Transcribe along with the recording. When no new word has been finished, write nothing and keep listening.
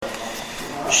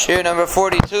Shir number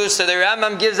 42. So the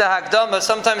Rambam gives a Hakdama.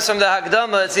 Sometimes from the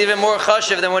Hakdama it's even more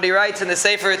chashiv than what he writes in the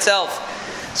Sefer itself.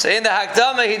 So in the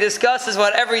Hakdama he discusses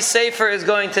what every Sefer is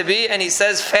going to be, and he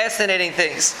says fascinating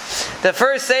things. The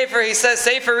first Sefer, he says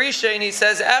Sefer Rishon, and he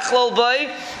says Echlol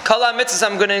Bay Kala Mitzvahs.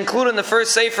 I'm going to include in the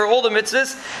first Sefer all the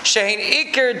mitzvahs. Shehin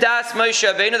Iker Das Moshe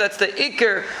Rabbeinu. That's the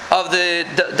Iker of the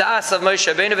Das of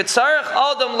Moshe Rabbeinu. V'tzarech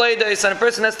Adam Leidos, and a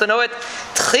person has to know it.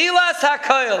 Tchilas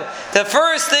HaKoil. The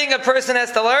first thing a person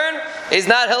has to learn is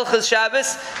not Hilchas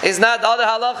Shabbos, is not other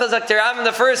halachas like Tiramim.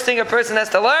 The first thing a person has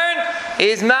to learn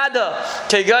is Mada.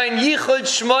 That's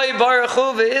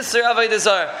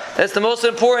the most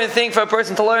important thing for a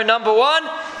person to learn. Number one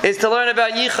is to learn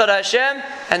about Yichud Hashem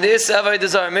and the Issa Avodah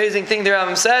Zarah. Amazing thing the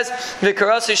Rambam says.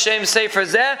 V'karasi Shem Sefer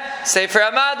Zeh, Sefer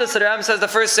Hamada. So the Rambam says the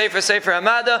first Sefer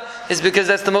Hamada is because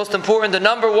that's the most important. The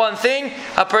number one thing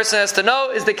a person has to know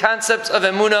is the concepts of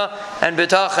Emunah and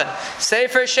B'tachan.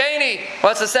 Sefer Sheni.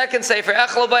 What's the second Sefer?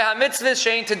 Echol Bay HaMitzvahs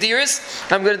Shein Tediris.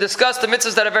 I'm going to discuss the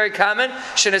mitzvahs that are very common.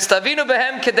 Shenistavinu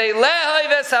Behem Kedei Lehai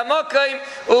the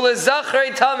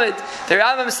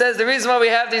Rambam says the reason why we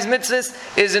have these mitzvahs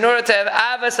is in order to have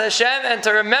Avas Hashem and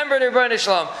to remember the Rebbeinu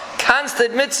Shalom.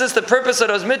 Constant mitzvahs, the purpose of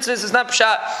those mitzvahs is not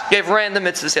pshat. You have random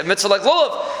mitzvahs. You have mitzvah like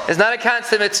lulav. It's not a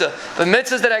constant mitzvah. But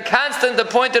mitzvahs that are constant, the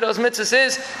point of those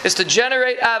mitzvahs is to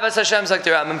generate Avas Hashem, like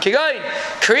the Rambam. Kigayin.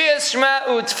 Kriyas Shema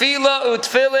Utfila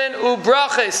Utfilin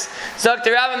Ubrachis. Zak the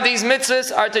Rambam, these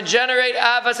mitzvahs are to generate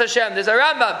Avas Hashem. There's a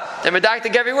Rambam. They're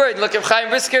medactic every word. Look at Chaim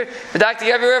Brisker. Medactic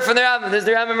every word from the Rambam. There's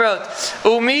the Rambam wrote.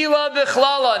 Umila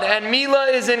bichlalan. And Mila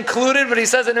is included, but he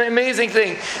says an amazing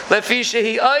thing. Lefi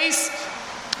shehi ice.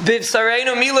 Biv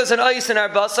Sareno Mila is an ice in our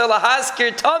basar.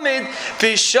 Lahaskir Tamid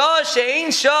Bisha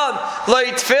Shein Sham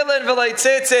Light Tfilin V'Light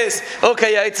Tzitzis.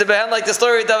 Okay, yeah, it's a band like the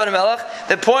story of David Melech.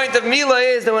 The point of Mila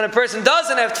is that when a person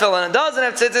doesn't have Tfilin and doesn't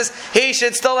have Tzitzis, he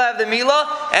should still have the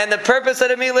Mila. And the purpose of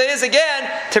the Mila is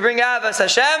again to bring Avas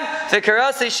Hashem.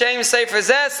 V'Karasi Shem Sefer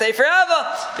Zeh Sefer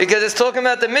Ava, because it's talking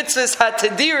about the mitzvahs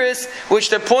Hatadiris, which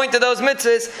the point of those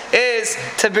mitzvahs is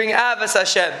to bring Avas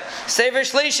Hashem. Sefer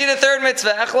Shlishi, the third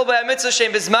mitzvah. Echlo B'Ha Mitzvah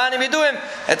Shem Zmanim Yiduim.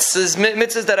 It's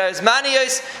mitzvahs that are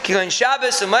Zmaniyos, Kigon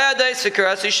Shabbos, Umayadais,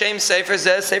 V'Karasi Shem Sefer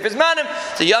Zeh, Sefer Zmanim.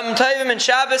 The Yom Tovim and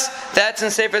Shabbos, that's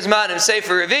in Sefer Zmanim.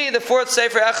 Sefer Revi, the fourth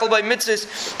Sefer Echel by mitzvahs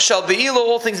Shal Be'ilu,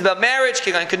 all things about marriage,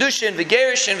 Kigon Kedushin,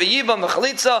 V'Gerishin, V'Yibam,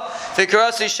 V'Chalitza,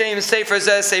 V'Karasi Shem Sefer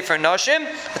Zeh, Sefer Nashim.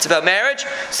 That's about marriage.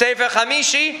 Sefer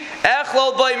Chamishi,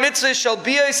 Echel by mitzvahs Shal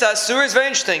Biyos Asur is very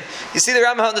interesting. You see the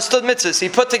Rambam understood mitzvahs. He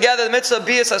put together the mitzvah of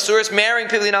Biyos Asur, marrying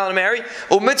people you're not allowed to marry,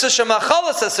 or mitzvah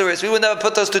Shemachalas Asuris. We would never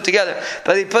put those two together.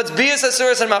 But he puts Bias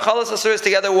Asuris and Machalas Asuris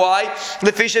together. Why?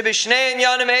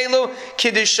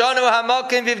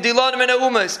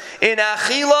 In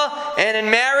Achila and in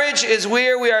marriage is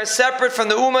where we are separate from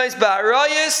the Umas.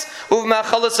 Ba'arayis uv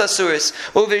Machalas Asuris.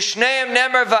 Uvishneim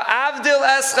nemer va'avdil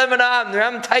eschem anam. The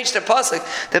Rambam teaches the pasuk.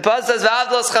 The pasuk says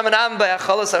va'avdil eschem anam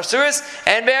ba'achalas Asuris.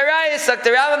 And ba'arayis, like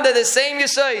the Rambam, they're the same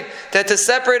Yesod. That to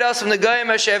separate us from the Goyim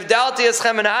Hashem Dalti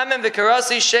eschem anam and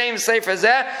v'karasi shem Sefer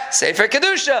Zeh, Sefer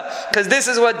Kedusha, because this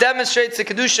is what demonstrates the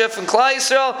Kedusha from Klal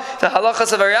Yisrael, the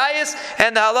halachas of Arayis,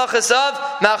 and the halachas of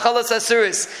Machalas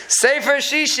Asuris. Sefer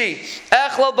Shishi,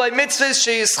 Echlal by mitzvahs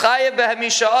she'yischayev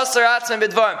behamisha asar atzmei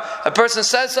bidvarim. A person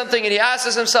says something and he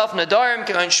asks himself Nadarim,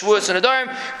 Kein Shavuos and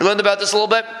Nadarim. We learned about this a little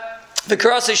bit. The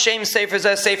Karasi Shem Sefer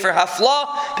Zeh Sefer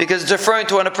Hafla, because it's referring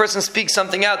to when a person speaks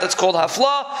something out, that's called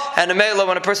Hafla, and a Mela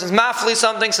when a person's mafli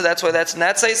something, so that's why that's in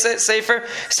that Sefer.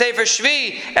 Sefer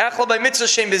Shvi, Echel by Mitzvah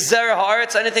Shem Bezerah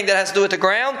Haaretz, anything that has to do with the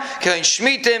ground, Kein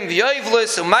Shmitim,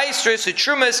 V'Yoivlis, U'Maistris,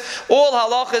 U'Trumas, all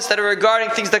halachas that are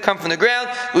regarding things that come from the ground,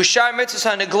 U'Shar Mitzvahs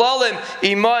HaNeglalim,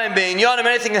 Imayim Be'inyanim,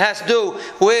 anything that has to do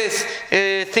with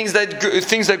things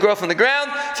that grow from the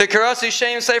ground. The Karasi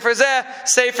Shem Sefer Zeh,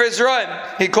 Sefer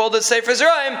Zraim. He called it Sefer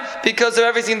Zraim because of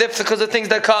everything because of things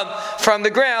that come from the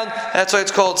ground. That's why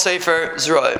it's called Sefer Zraim.